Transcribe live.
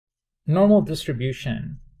Normal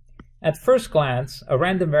distribution. At first glance, a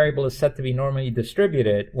random variable is said to be normally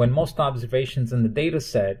distributed when most observations in the data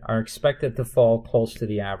set are expected to fall close to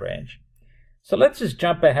the average. So let's just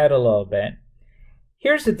jump ahead a little bit.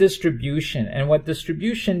 Here's a distribution, and what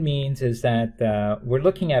distribution means is that we're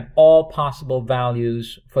looking at all possible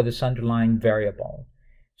values for this underlying variable.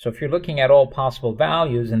 So if you're looking at all possible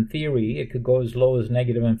values, in theory, it could go as low as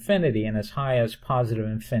negative infinity and as high as positive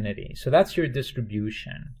infinity. So that's your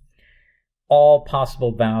distribution. All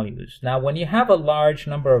possible values. Now, when you have a large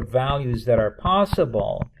number of values that are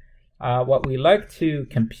possible, what we like to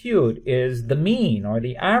compute is the mean or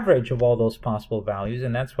the average of all those possible values,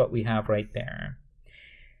 and that's what we have right there.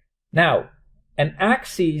 Now, an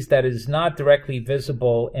axis that is not directly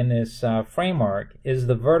visible in this framework is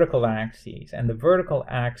the vertical axis, and the vertical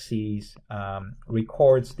axis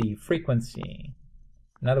records the frequency.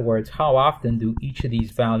 In other words, how often do each of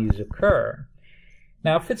these values occur?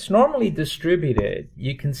 Now, if it's normally distributed,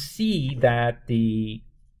 you can see that the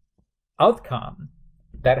outcome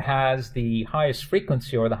that has the highest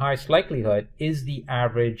frequency or the highest likelihood is the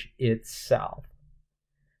average itself.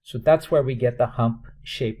 So that's where we get the hump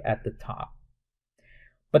shape at the top.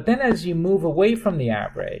 But then as you move away from the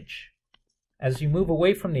average,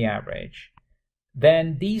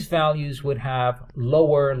 then these values would have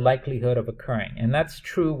lower likelihood of occurring. And that's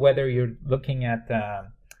true whether you're looking at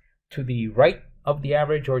to the right of the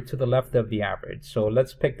average or to the left of the average. So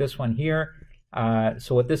let's pick this one here.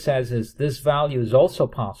 So what this says is this value is also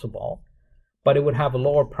possible, but it would have a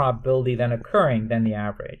lower probability than occurring than the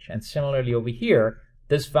average. And similarly over here,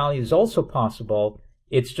 this value is also possible.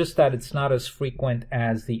 It's just that it's not as frequent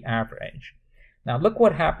as the average. Now look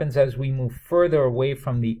what happens as we move further away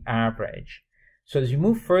from the average. So as you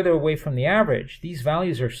move further away from the average, these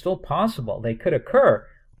values are still possible. They could occur,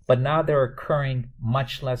 but now they're occurring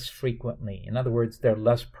much less frequently. In other words, they're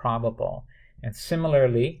less probable. And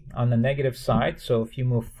similarly, on the negative side, so if you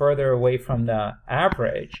move further away from the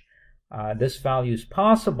average, this value is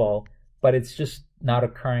possible, but it's just not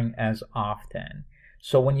occurring as often.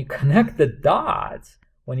 So when you connect the dots,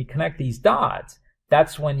 when you connect these dots,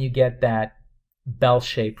 that's when you get that bell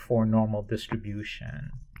shape for normal distribution.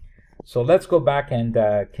 So let's go back and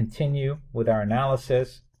continue with our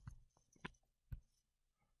analysis.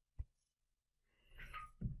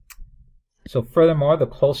 So furthermore, the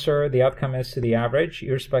closer the outcome is to the average,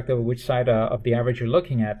 irrespective of which side of the average you're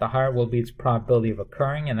looking at, the higher will be its probability of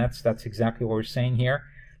occurring, and that's exactly what we're saying here.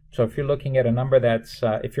 So if you're looking at a number that's,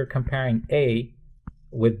 if you're comparing A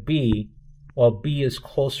with B, well, B is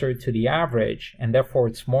closer to the average, and therefore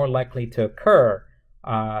it's more likely to occur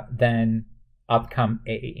than outcome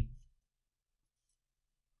A.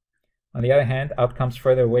 On the other hand, outcomes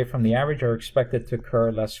further away from the average are expected to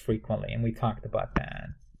occur less frequently, and we talked about that.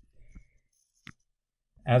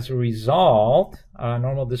 As a result,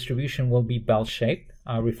 normal distribution will be bell-shaped,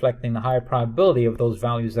 reflecting the higher probability of those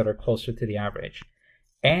values that are closer to the average.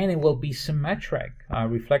 And it will be symmetric,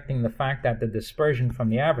 reflecting the fact that the dispersion from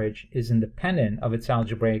the average is independent of its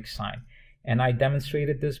algebraic sign. And I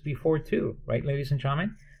demonstrated this before too, right, ladies and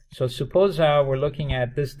gentlemen? So suppose we're looking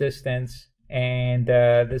at this distance and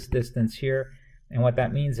this distance here. And what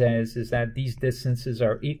that means is that these distances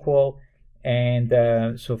are equal. And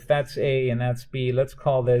so if that's A and that's B, let's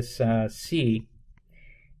call this C.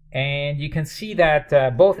 And you can see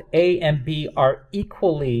that both A and B are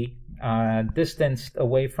equally distanced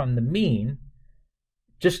away from the mean.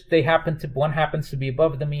 Just one happens to be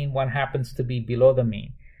above the mean, one happens to be below the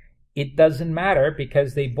mean. It doesn't matter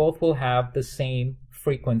because they both will have the same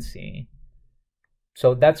frequency.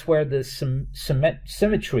 So that's where the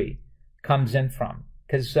symmetry comes in from.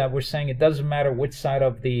 Because we're saying it doesn't matter which side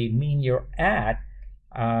of the mean you're at,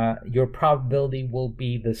 your probability will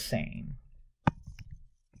be the same.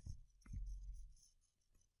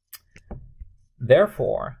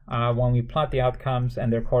 Therefore, when we plot the outcomes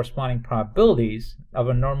and their corresponding probabilities of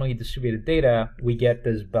a normally distributed data, we get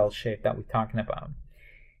this bell shape that we're talking about.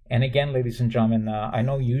 And again, ladies and gentlemen, I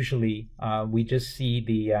know usually we just see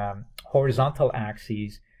the horizontal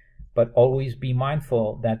axes, but always be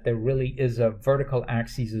mindful that there really is a vertical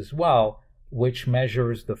axis as well, which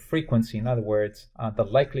measures the frequency, in other words, the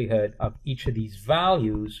likelihood of each of these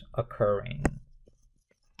values occurring.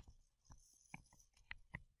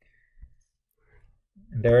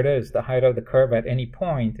 And there it is. The height of the curve at any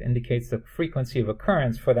point indicates the frequency of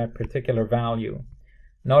occurrence for that particular value.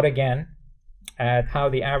 Note again at how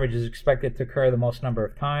the average is expected to occur the most number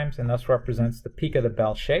of times, and thus represents the peak of the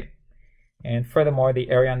bell shape. And furthermore, the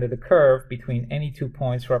area under the curve between any 2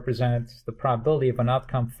 points represents the probability of an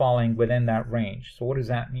outcome falling within that range. So what does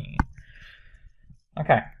that mean?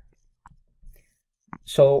 Okay.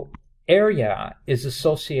 So area is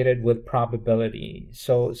associated with probability.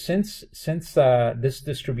 So since this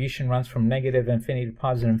distribution runs from negative infinity to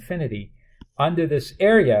positive infinity, under this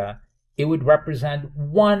area, it would represent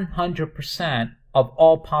 100% of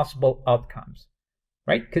all possible outcomes,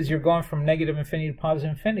 right? Because you're going from negative infinity to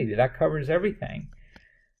positive infinity. That covers everything.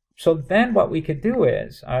 So then what we could do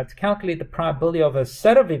is to calculate the probability of a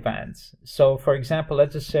set of events. So for example,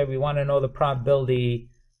 let's just say we want to know the probability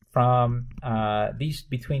from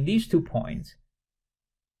between these 2 points.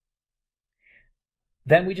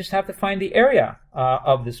 Then we just have to find the area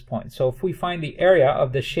of this point. So if we find the area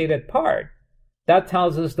of the shaded part, that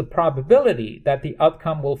tells us the probability that the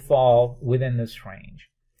outcome will fall within this range.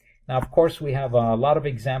 Now, of course, we have a lot of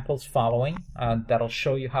examples following that'll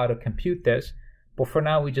show you how to compute this. But for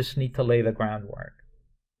now, we just need to lay the groundwork.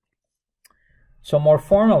 So more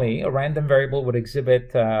formally, a random variable would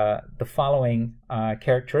exhibit the following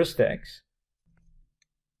characteristics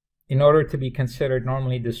in order to be considered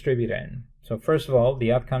normally distributed. So first of all,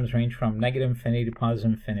 the outcomes range from negative infinity to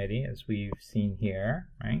positive infinity, as we've seen here,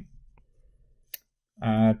 right?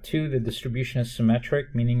 2, the distribution is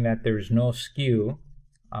symmetric, meaning that there's no skew,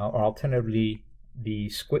 or alternatively, the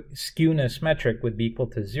skewness metric would be equal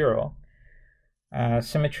to 0.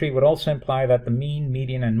 Symmetry would also imply that the mean,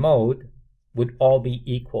 median, and mode would all be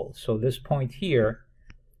equal. So this point here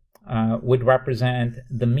would represent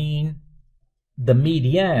the mean, the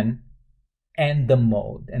median, and the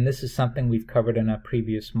mode. And this is something we've covered in a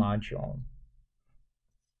previous module.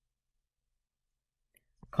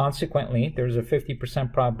 Consequently, there's a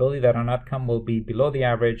 50% probability that an outcome will be below the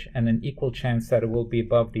average and an equal chance that it will be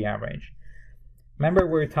above the average. Remember,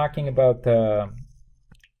 we were talking about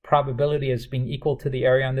probability as being equal to the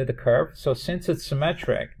area under the curve. So since it's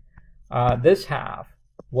symmetric, this half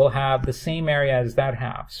will have the same area as that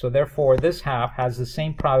half. So therefore, this half has the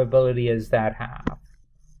same probability as that half.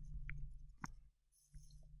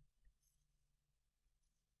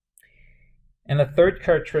 And the third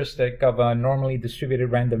characteristic of a normally distributed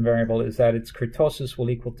random variable is that its kurtosis will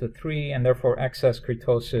equal to 3, and therefore excess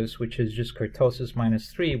kurtosis, which is just kurtosis minus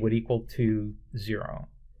 3, would equal to 0.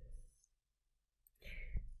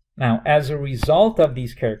 Now, as a result of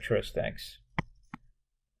these characteristics,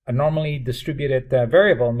 a normally distributed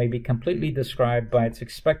variable may be completely described by its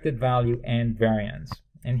expected value and variance.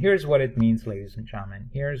 And here's what it means, ladies and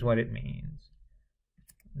gentlemen. Here's what it means.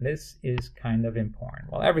 This is kind of important.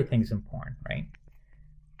 Well, everything's important, right?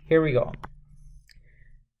 Here we go.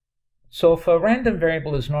 So if a random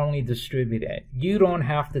variable is normally distributed, you don't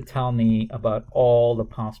have to tell me about all the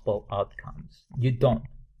possible outcomes. You don't.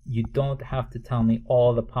 You don't have to tell me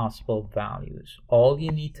all the possible values. All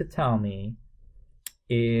you need to tell me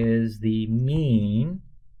is the mean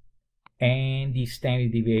and the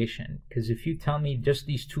standard deviation. Because if you tell me just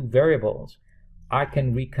these 2 variables, I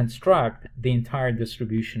can reconstruct the entire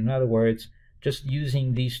distribution. In other words, just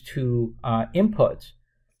using these 2 inputs,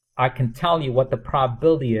 I can tell you what the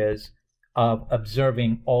probability is of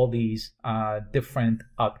observing all these different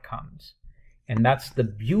outcomes. And that's the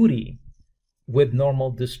beauty with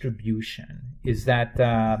normal distribution, is that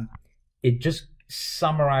it just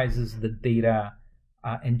summarizes the data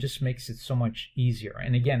and just makes it so much easier.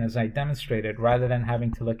 And again, as I demonstrated, rather than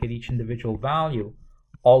having to look at each individual value,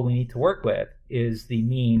 all we need to work with is the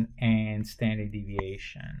mean and standard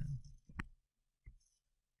deviation.